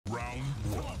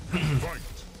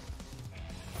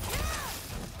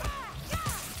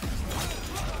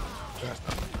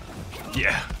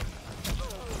Yeah.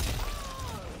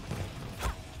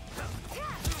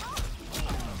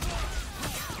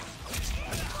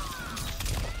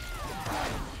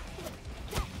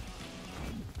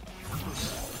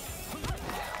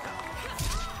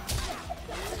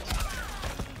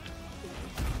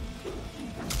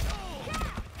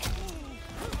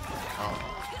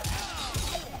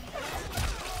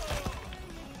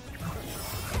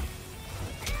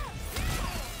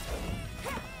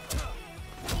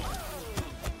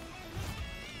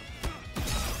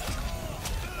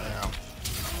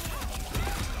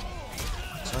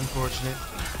 Unfortunate.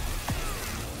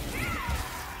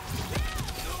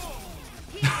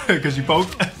 Because you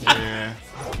poked? Yeah.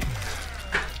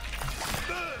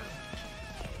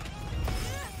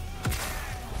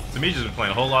 Just been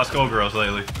playing a whole lot of Skullgirls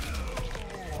lately.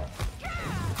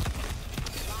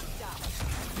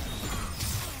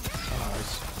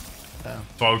 Nice. Yeah.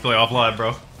 That's why we play offline,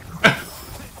 bro.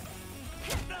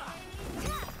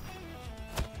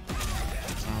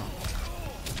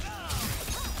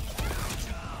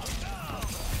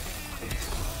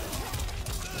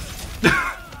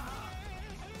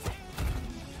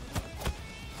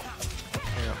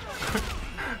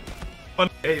 On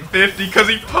 850 because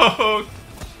he poked.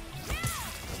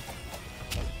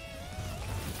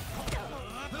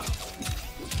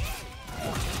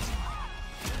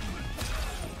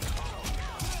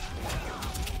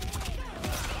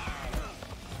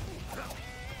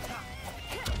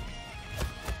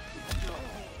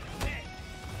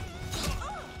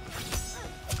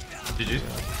 GG.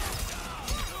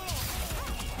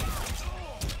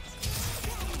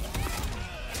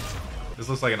 This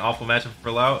looks like an awful matchup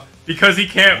for Lau because he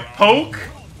can't poke,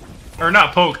 or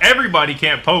not poke. Everybody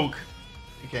can't poke.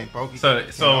 You can't poke.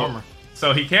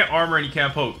 So he can't armor and he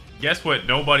can't poke. Guess what?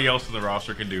 Nobody else in the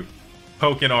roster can do.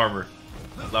 Poke and armor.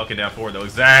 Lau can down 4 though.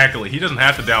 Exactly. He doesn't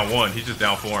have to down 1. He's just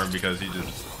down 4 because he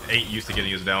just ain't used to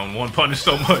getting his down 1 punished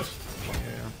so much.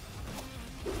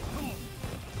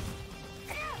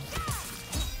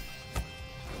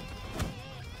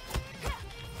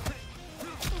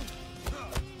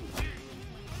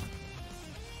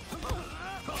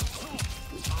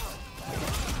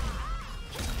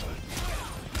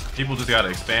 People just gotta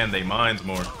expand their minds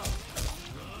more.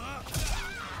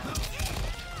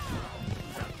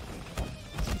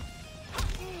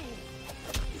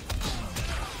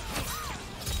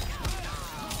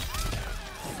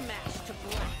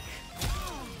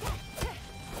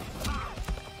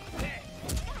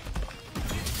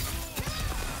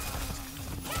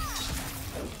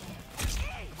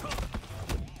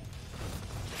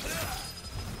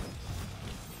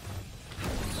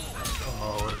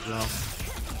 Oh, what a jump.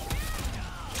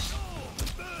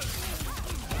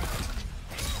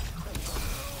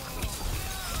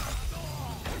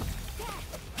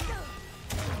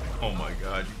 Oh my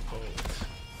god, you poked.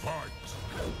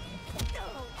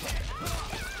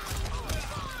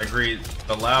 Agreed.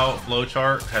 The Lau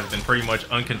flowchart has been pretty much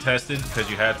uncontested because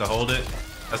you had to hold it.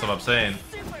 That's what I'm saying.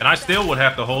 And I still would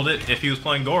have to hold it if he was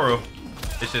playing Goro.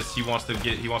 It's just he wants to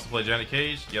play Janet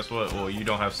Cage. Guess what? Well, you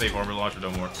don't have safe armor launcher no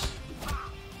more.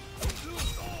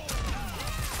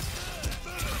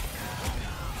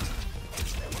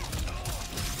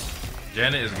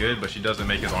 Janet is good, but she doesn't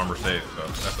make his armor safe, so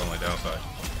that's the only downside.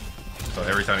 So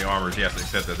every time he armors, he has to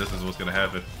accept that this is what's gonna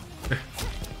happen.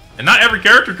 And not every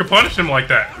character can punish him like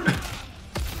that.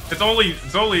 It's only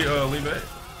Lee Bay.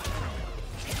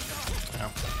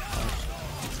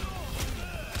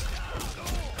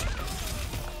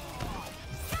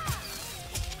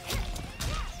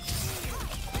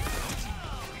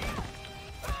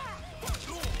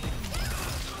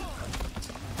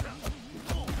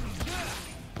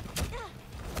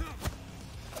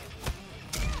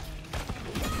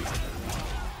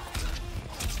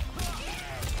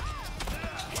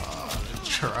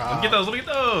 Let me get those. Let me get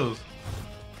those.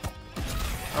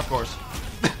 Of course.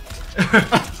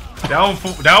 down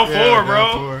 4,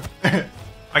 bro. 4.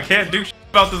 I can't do shit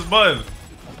about this button.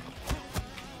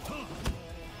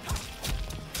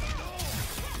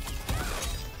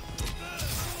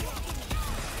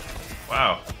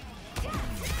 Wow.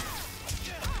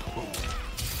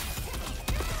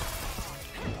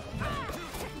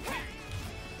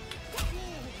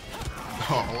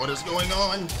 Oh, what is going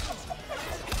on?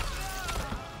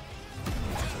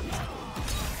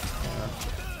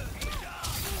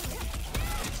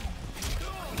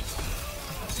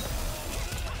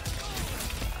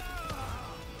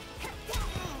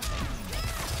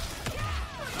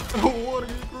 What are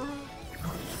you, bro?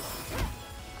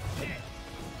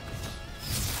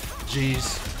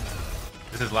 Jeez.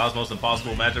 This is Lau's most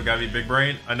impossible matchup. Gotta be big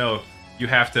brain. I know. You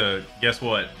have to, guess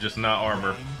what? Just not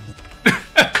armor.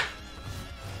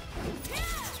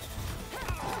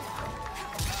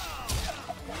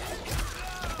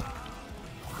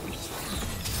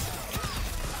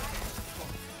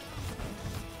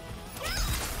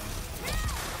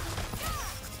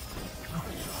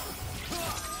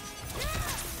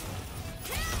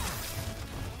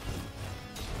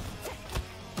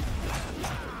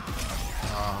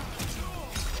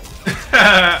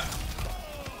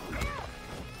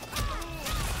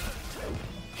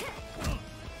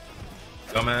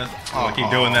 Dumbass. I keep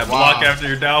doing that block after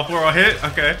your down 4 on hit.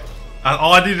 Okay.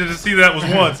 All I needed to see that was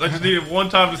once. I just needed one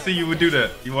time to see you would do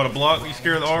that. You want to block? You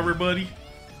scared of the armor, buddy?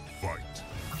 Fight.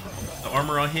 The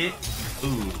armor on hit?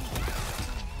 Ooh.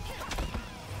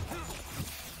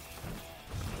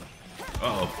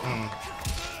 Uh-oh. Uh-oh.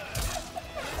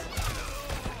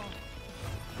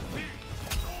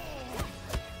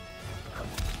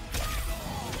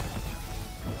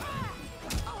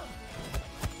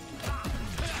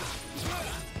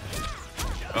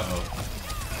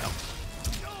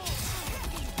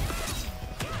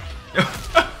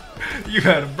 You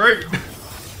had a break.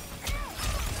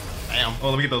 Damn. Oh,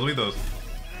 let me get those.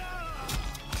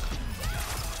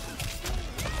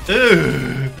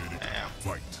 Ugh. Damn.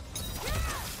 Fight.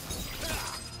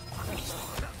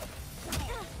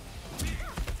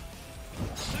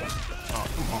 Oh,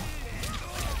 come on.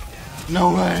 No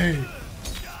way.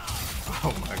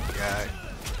 Oh my god.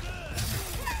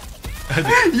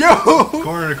 Yo!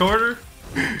 Corner to corner.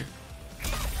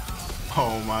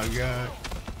 Oh my god.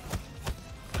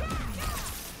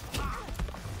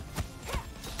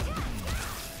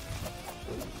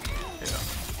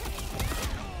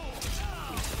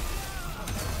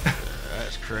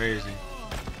 That's crazy.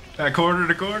 That corner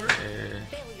to corner. Yeah.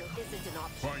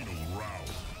 Final round.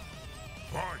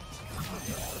 Fight.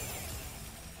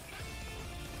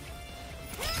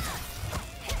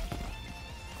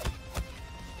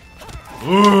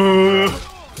 Ooh.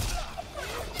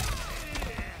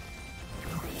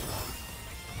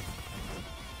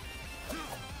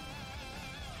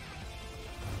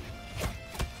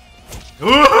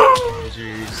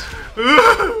 Jeez.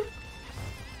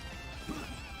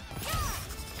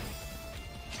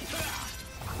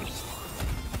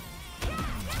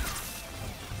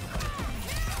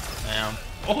 Damn.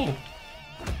 Oh.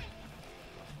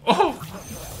 Oh.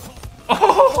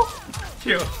 Oh.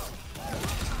 Kill.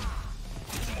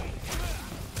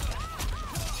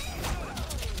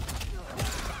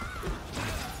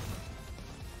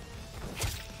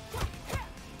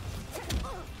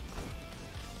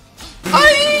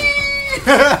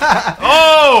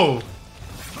 Oh!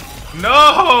 No!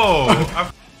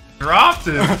 I dropped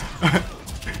it.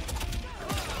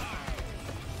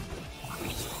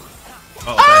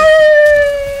 Oh,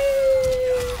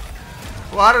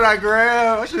 Why did I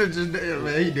grab? I should have just did.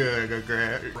 Man, he doing a good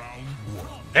grab.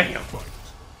 damn.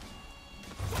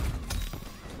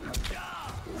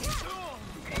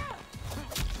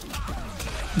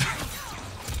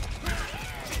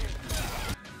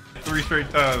 Three straight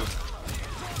times.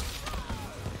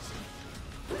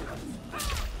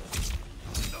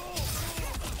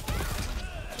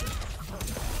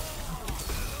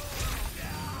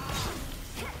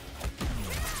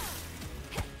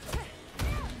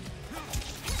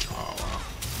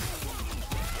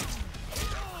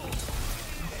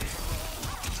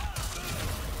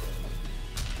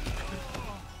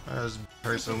 That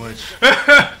hurt so much.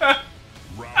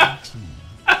 Round 2.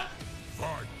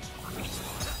 Fight.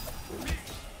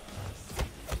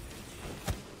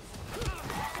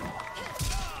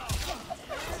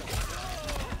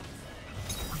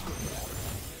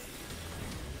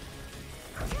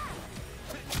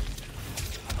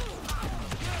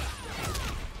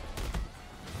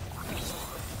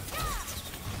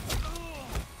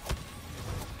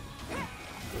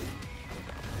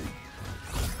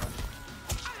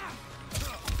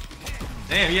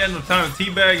 Damn, he had no time to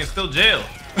teabag and still jail.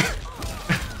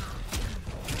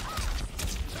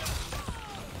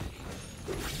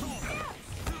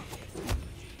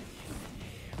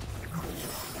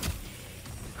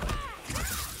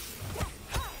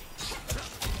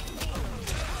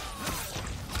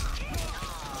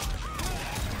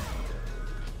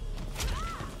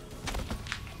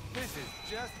 This is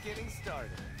just getting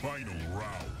started. Final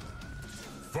round.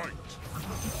 Fight.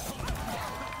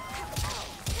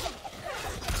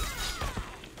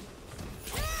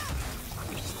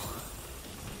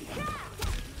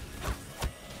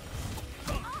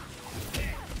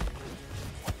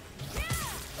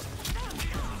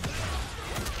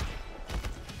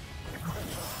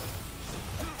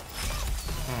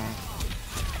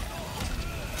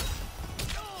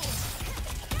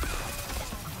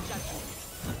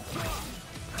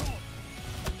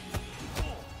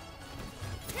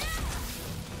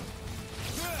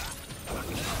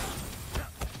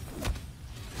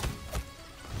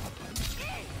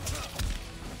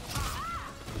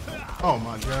 Oh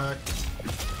my god.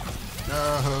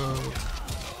 No.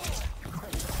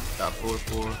 Stop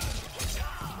 4-4.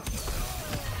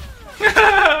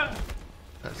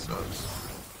 That sucks.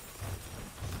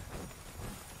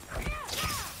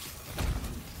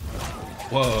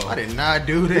 Whoa. I did not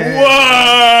do that.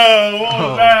 Whoa! What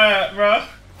was that, bro?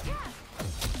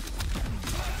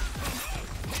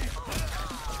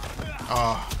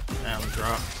 Oh, damn,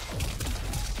 drop.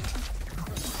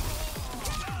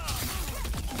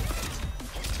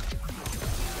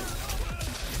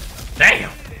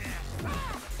 Damn!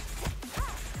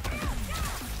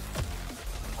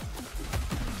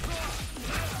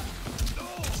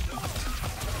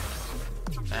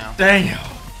 Damn. Damn!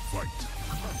 Fight.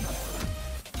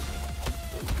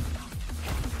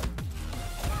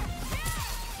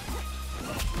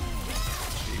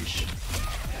 Sheesh.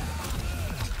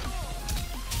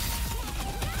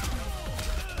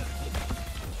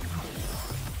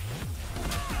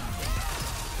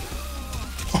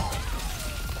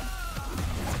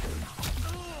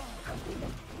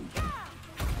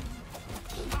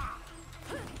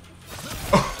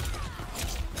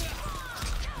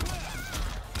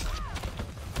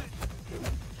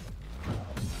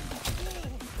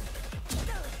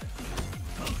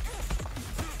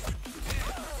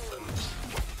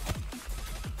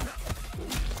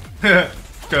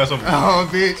 Got some. Oh,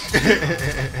 bitch.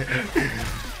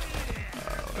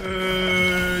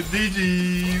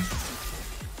 DG's.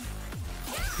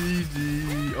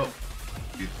 DG. Oh.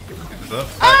 Get this up.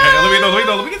 Hey,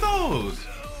 let me get those.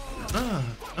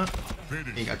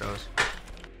 Finish. He got those.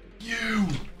 You.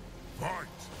 Fight.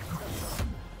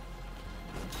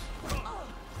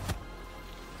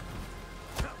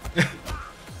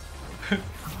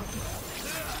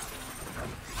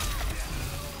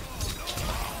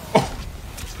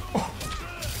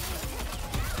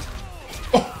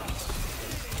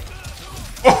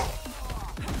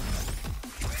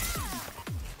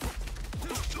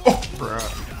 Bruh.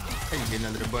 How you getting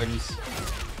under the buttons?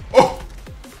 Oh.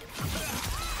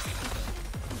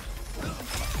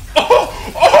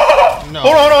 Oh. No.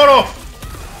 Hold on.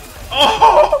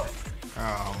 Oh.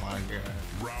 Oh my god.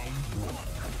 Round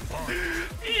one.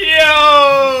 Yo.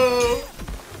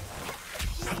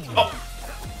 Oh.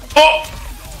 Oh.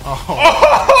 Oh.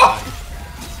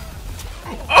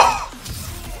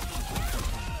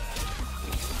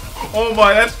 Oh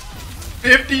my, that's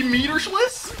 50 meter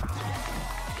Schlitz?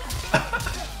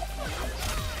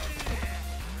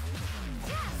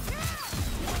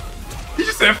 He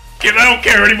just said, F it, I don't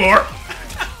care anymore.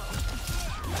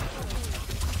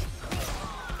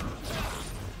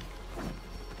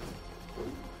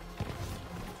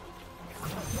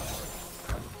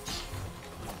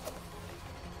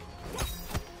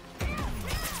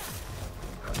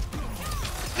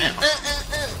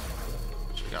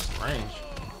 She got some range.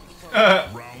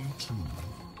 Round two.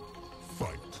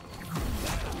 Fight.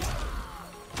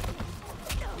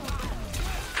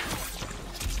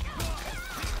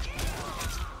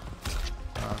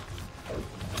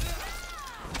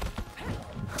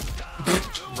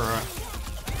 Bruh.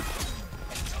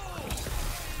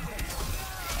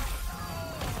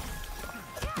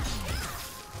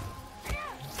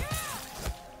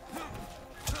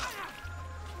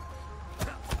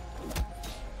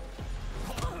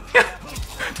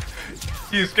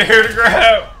 He's scared to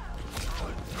grab.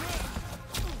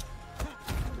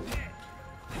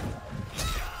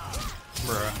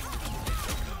 Bruh.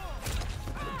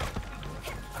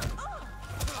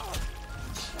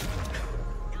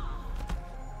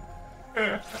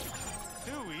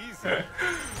 Too easy.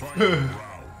 Final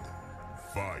round.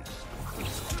 Fight.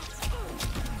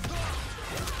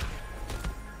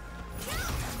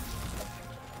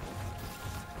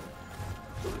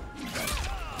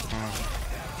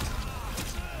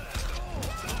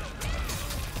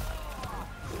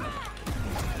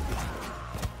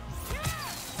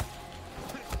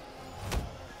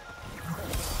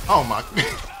 Oh my.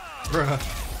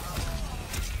 Bruh.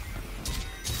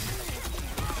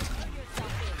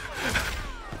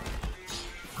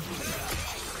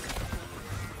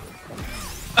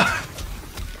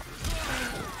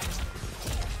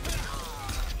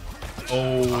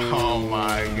 Oh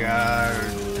my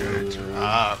god. Good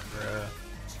drop, bruh.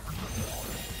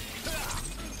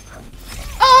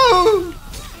 Oh!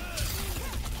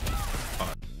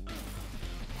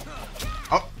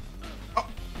 Oh.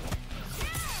 Oh.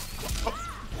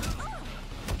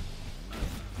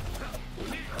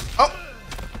 Oh.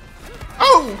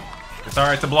 Oh. It's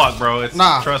alright to block, bro. It's,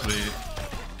 Nah. trust me.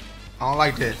 I don't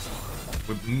like that.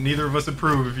 Would neither of us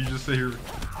improve if you just sit here. Look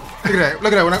at that.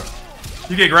 Look at that. When I,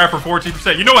 You get grabbed for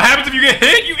 14%. You know what happens if you get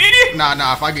hit, you idiot?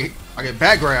 nah, if I get I get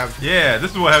back grabbed. Yeah,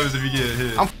 this is what happens if you get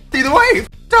hit. I'm either way.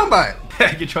 Talking about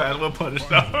it. Get your ass well punished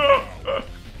now.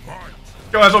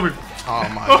 Get your ass over here. Oh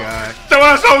my god. Get your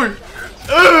ass over here.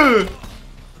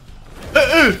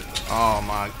 Oh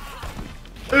my.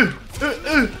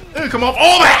 Come off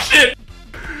all that shit.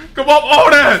 Come off all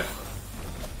that.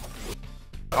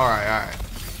 All right, all right,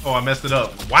 Oh, I messed it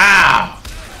up. Wow.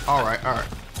 all right, all right.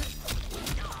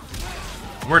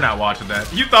 We're not watching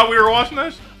that. You thought we were watching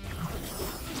that?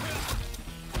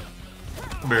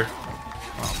 Come here.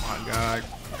 Oh my god.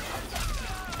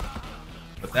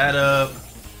 Put that up.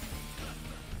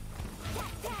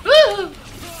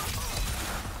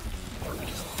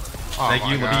 Oh Thank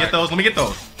my you. Let me God. get those. Let me get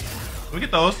those. Let me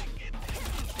get those.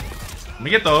 Let me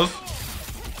get those.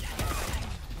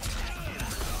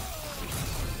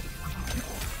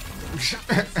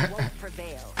 Won't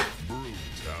prevail.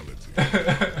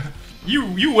 Brutality.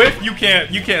 You whiff. You can't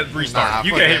restart. Nah,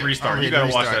 you fuck can't that. hit restart. I'm You hitting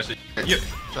gotta watch that restart. shit. You,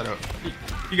 Shut up.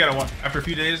 you gotta watch. After a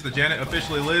few days, the Janet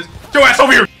officially lives. Get your ass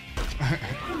over here.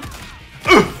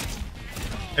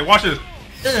 Hey, watch this.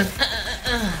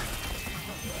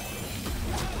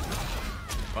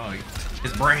 Oh,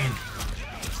 his brain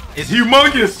is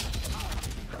humongous.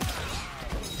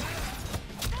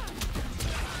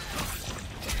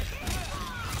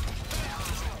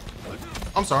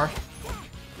 I'm sorry.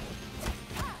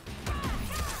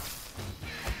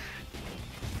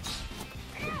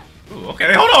 Ooh,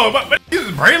 okay, hold on. But use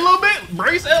his brain a little bit.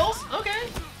 Brain cells. Okay.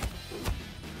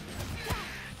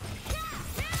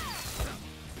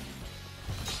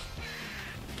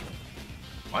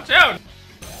 Watch out.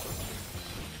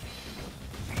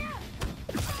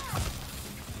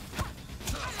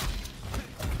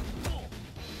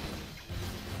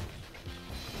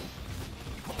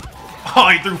 Oh,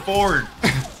 he threw forward.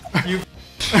 You.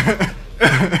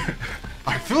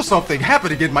 I feel something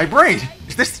happening in my brain.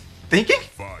 Is this thinking?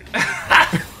 Fight.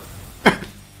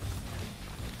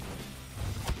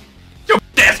 Yo,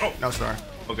 asshole. No, sorry.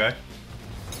 Okay.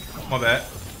 My bad.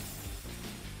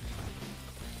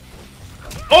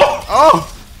 Oh!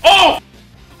 Oh! Oh!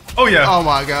 Oh yeah. Oh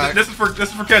my god. This is for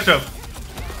ketchup.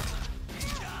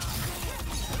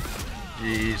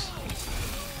 Jeez.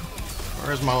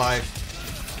 Where's my life?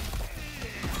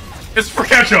 It's for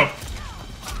ketchup.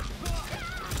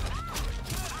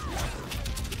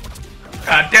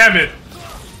 God damn it.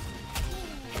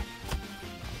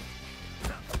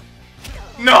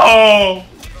 No!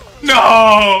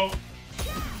 No!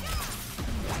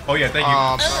 Oh yeah, thank you.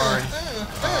 I'm sorry.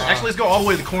 Actually, let's go all the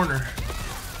way to the corner.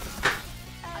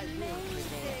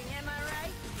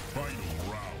 Final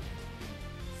round.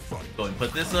 Fight. Go ahead and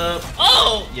put this up.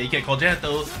 Oh! Yeah, you can't call Janet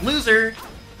though. Loser!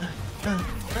 Come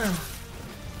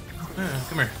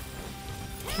here.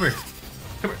 Come here.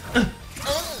 Come here.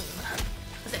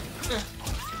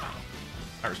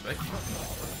 I respect you.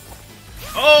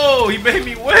 Oh, he made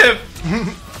me whip!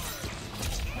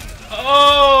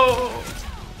 Oh!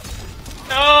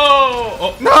 No!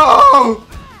 Oh, No!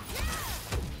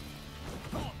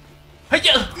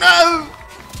 Hiya! No!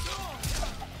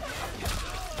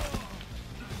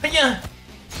 Hiya!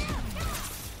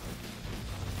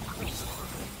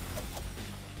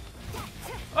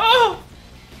 Oh!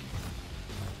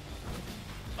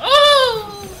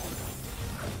 Oh!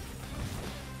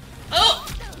 Oh!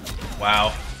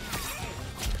 Wow.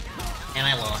 And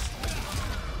I lost.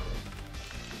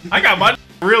 I got my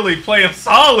really playing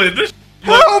solid. This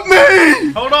Help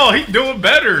me! Hold on, he's doing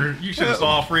better. You should have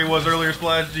saw how free he was earlier,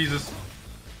 Splash. Jesus.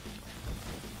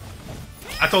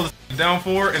 I told this down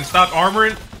 4 and stopped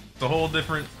armoring. It's a whole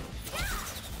different.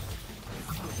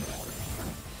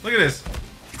 Look at this.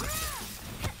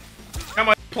 Am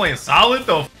I playing solid?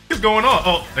 The f is going on?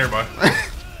 Oh, there, bud.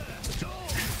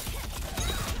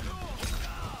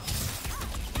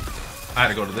 I had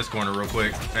to go to this corner real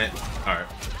quick. Hey, all right.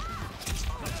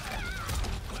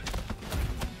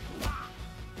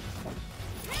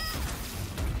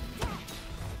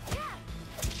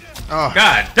 Oh.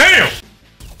 God damn!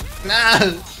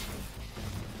 No!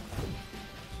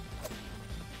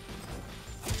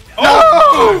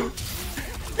 Oh!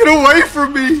 No! Get away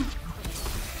from me!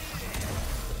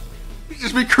 You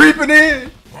just be creeping in!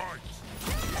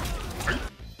 Fight.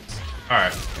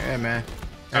 Alright. Yeah, man.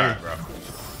 Alright, bro.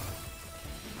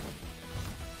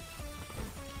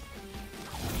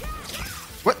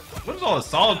 What? What is all this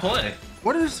solid play?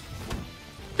 What is...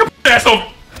 Asshole!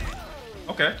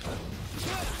 Okay.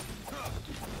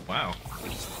 Wow.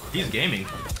 He's gaming.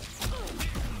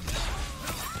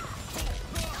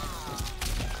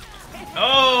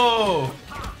 Oh!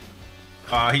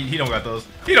 He don't got those.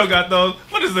 He don't got those.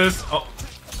 What is this? Oh.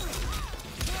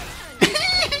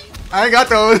 I ain't got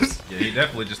those! Yeah, he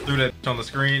definitely just threw that on the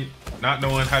screen. not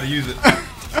knowing how to use it.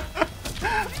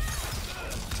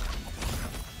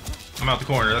 I'm out the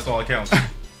corner. That's all that counts.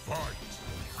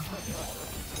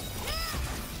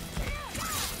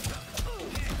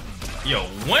 Yo,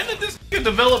 when did this kid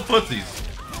develop footsies?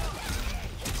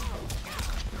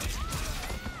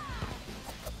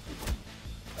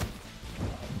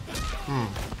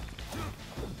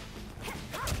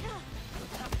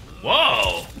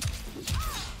 Whoa!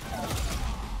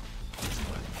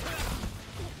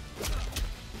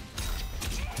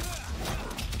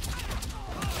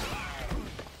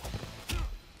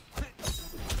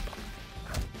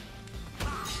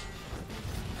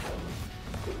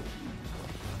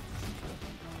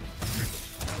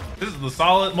 This is the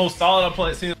most solid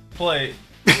I've seen play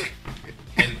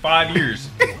in 5 years.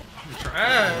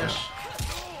 Trash.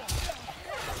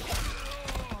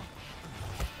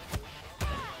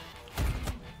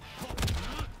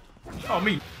 Oh,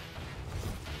 me.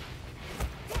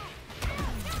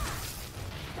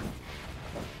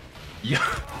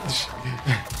 Yeah.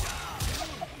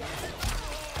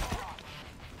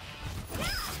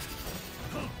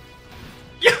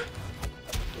 Yeah.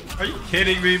 Are you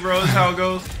kidding me, bro? This is how it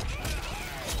goes.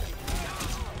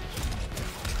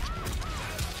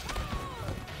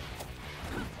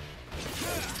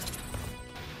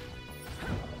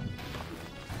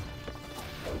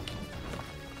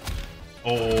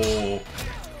 Oh.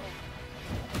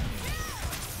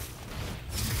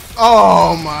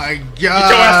 Oh my god. Get your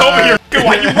ass over here.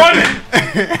 Why you running?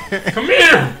 Come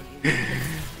here.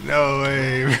 No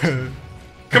way, bro.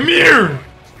 Come here.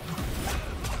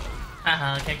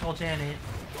 Can't call Janet.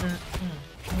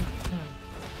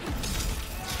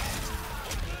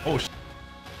 Oh, sh.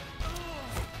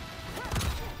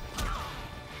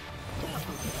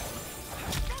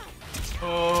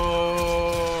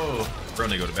 Oh. Bro,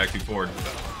 they go to back too forward.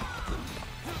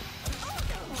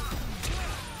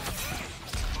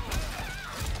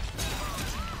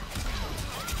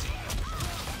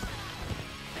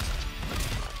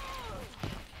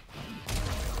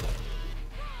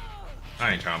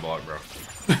 I ain't trying to block, bro.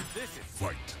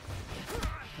 Fight.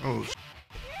 Oh,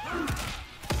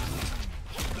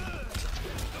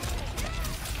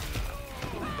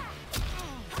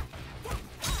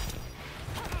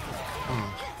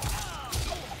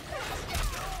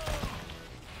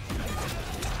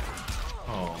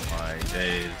 Oh my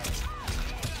days.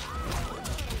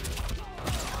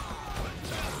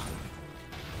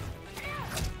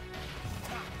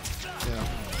 yeah.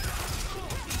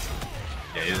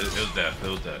 Yeah, it was death. It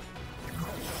was death.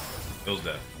 It was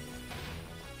death.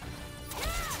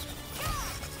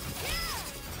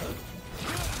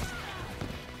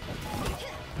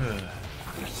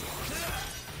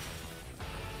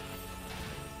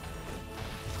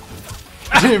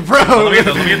 Bro. Let me get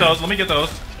those. Let me get those. Let me get those.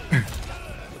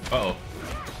 Uh-oh.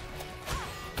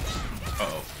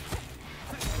 Uh-oh.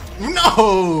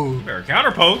 No. Better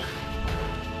counter poke.